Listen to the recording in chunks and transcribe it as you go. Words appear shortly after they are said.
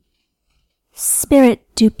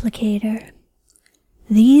Duplicator.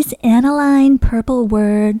 These aniline purple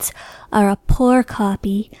words are a poor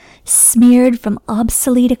copy, smeared from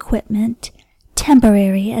obsolete equipment,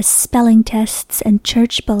 temporary as spelling tests and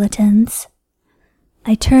church bulletins.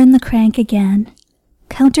 I turn the crank again,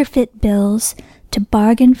 counterfeit bills to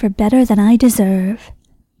bargain for better than I deserve.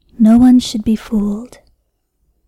 No one should be fooled.